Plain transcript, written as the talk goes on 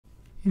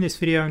In this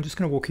video, I'm just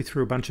going to walk you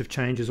through a bunch of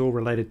changes all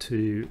related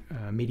to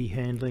MIDI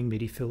handling,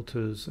 MIDI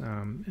filters,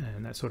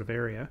 and that sort of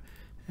area.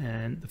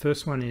 And the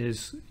first one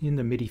is in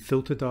the MIDI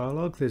filter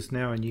dialog, there's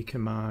now a new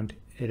command,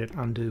 edit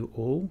undo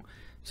all.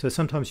 So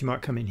sometimes you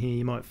might come in here,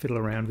 you might fiddle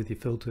around with your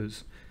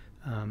filters.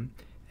 And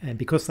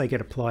because they get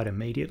applied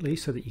immediately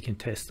so that you can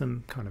test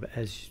them kind of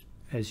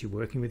as you're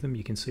working with them,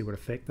 you can see what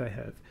effect they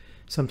have.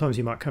 Sometimes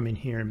you might come in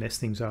here and mess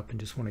things up and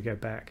just want to go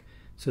back.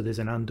 So there's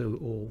an undo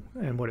all,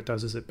 and what it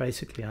does is it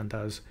basically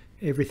undoes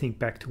everything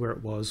back to where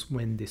it was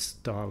when this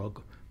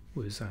dialog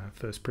was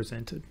first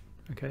presented.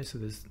 Okay, so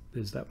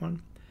there's that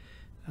one.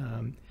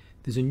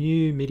 There's a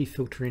new MIDI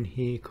filter in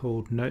here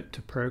called Note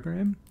to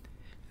Program,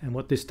 and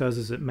what this does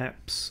is it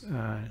maps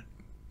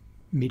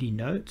MIDI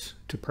notes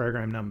to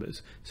program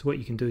numbers. So what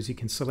you can do is you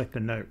can select a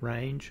note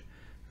range,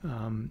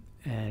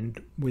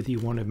 and whether you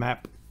want to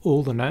map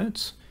all the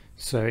notes.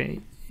 So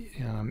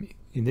in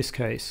this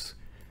case,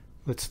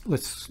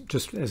 let's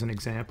just as an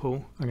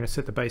example, I'm going to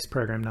set the base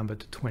program number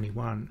to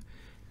 21,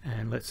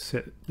 and let's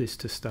set this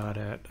to start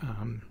at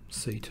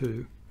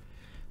C2.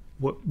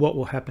 What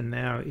will happen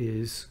now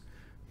is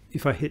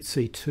if I hit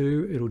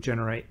C2, it'll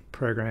generate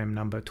program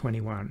number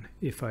 21.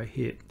 If I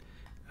hit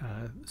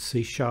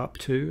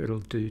C#2, it'll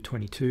do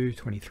 22,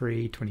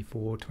 23,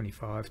 24,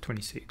 25,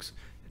 26,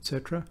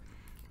 etc.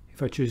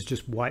 If I choose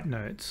just white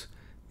notes,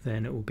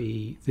 then it will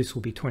be, this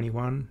will be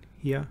 21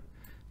 here,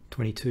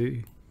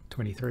 22,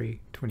 23,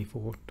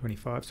 24,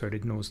 25, so it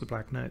ignores the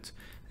black notes.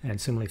 And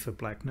similarly for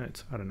black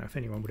notes, I don't know if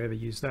anyone would ever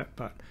use that,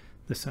 but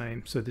the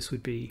same. So this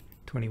would be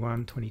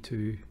 21,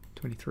 22,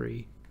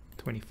 23,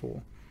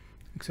 24,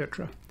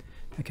 etc.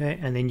 Okay,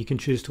 and then you can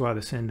choose to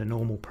either send a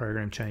normal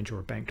program change or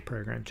a banked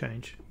program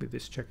change with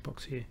this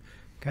checkbox here.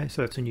 Okay,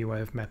 so that's a new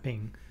way of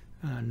mapping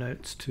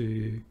notes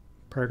to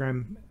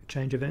program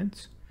change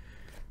events.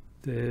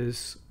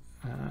 There's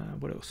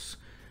what else?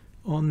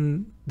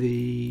 On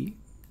the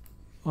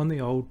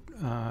old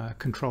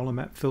controller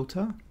map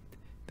filter,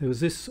 there was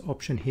this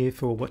option here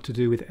for what to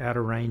do with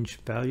outer range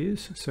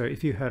values. So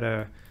if you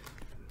had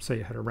say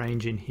you had a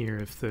range in here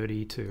of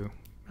 30 to,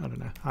 I don't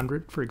know,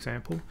 100, for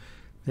example,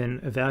 then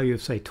a value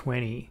of say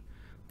 20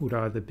 would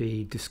either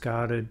be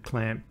discarded,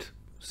 clamped,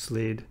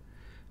 slid,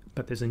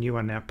 but there's a new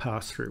one now,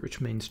 pass through,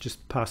 which means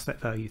just pass that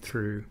value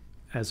through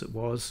as it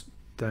was.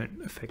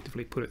 Don't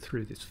effectively put it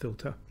through this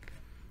filter.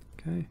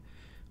 Okay.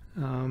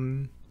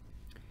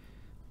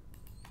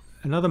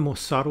 Another more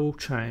subtle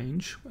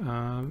change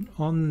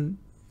on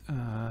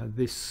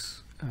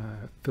this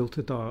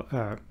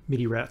filter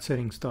MIDI route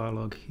settings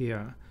dialog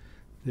here,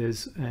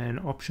 there's an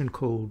option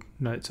called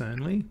Notes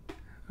Only,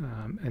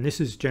 and this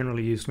is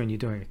generally used when you're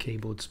doing a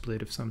keyboard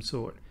split of some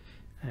sort,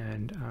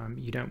 and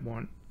you don't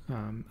want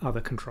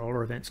other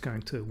controller events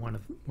going to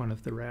one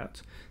of the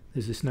routes.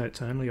 There's this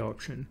Notes Only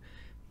option,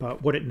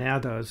 but what it now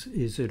does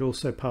is it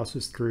also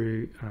passes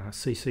through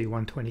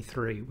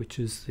CC123, which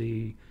is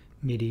the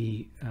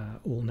MIDI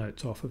all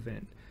notes off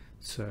event.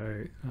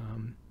 So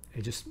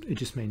it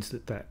just means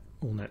that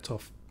all notes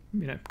off,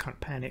 kind of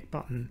panic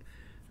button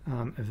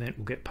event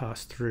will get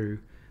passed through,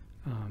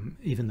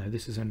 even though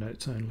this is a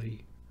notes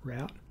only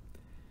route.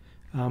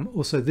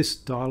 Also, this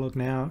dialog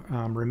now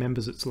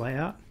remembers its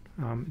layout.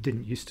 It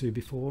didn't used to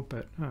before,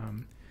 but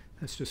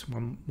that's just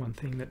one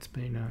thing that's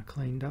been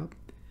cleaned up.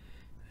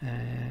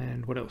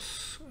 And what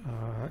else?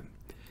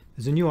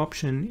 There's a new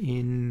option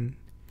in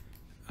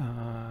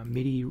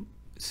MIDI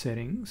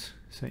settings.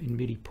 So in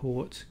MIDI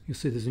ports, you'll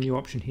see there's a new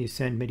option here,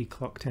 send MIDI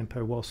clock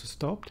tempo whilst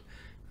stopped.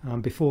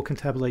 Before,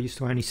 Cantabile used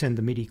to only send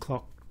the MIDI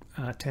clock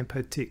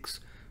tempo ticks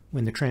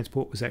when the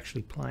transport was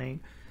actually playing.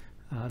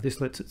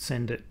 This lets it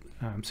send it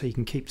so you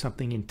can keep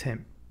something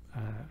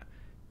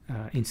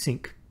in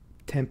sync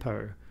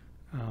tempo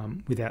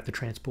without the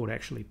transport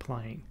actually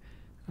playing.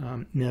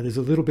 Now there's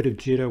a little bit of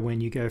jitter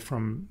when you go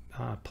from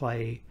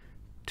play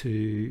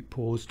to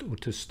paused or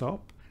to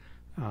stop.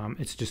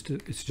 It's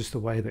just a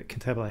way that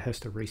Cantabile has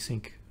to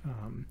resync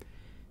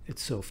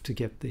itself to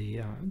get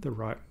the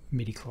right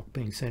MIDI clock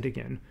being sent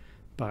again,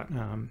 but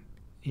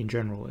in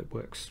general it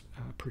works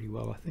pretty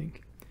well, I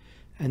think.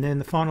 And then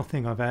the final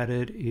thing I've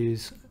added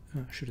is,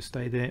 should have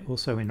stayed there,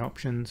 also in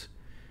options,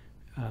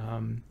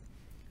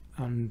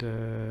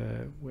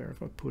 under, where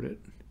have I put it,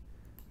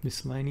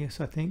 miscellaneous,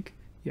 I think.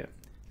 Yeah,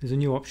 there's a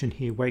new option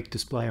here, wake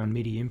display on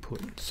MIDI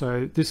input.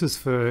 So this is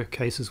for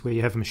cases where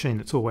you have a machine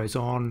that's always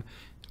on,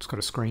 it's got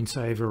a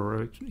screensaver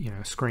or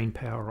a screen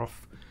power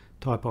off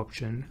type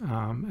option,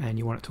 and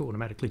you want it to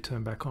automatically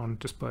turn back on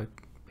just by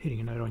hitting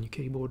a note on your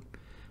keyboard.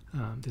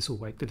 This will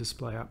wake the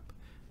display up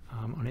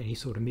on any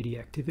sort of MIDI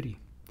activity.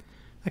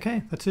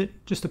 Okay, that's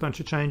it. Just a bunch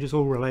of changes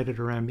all related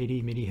around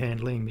MIDI, MIDI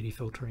handling, MIDI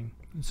filtering,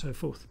 and so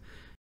forth.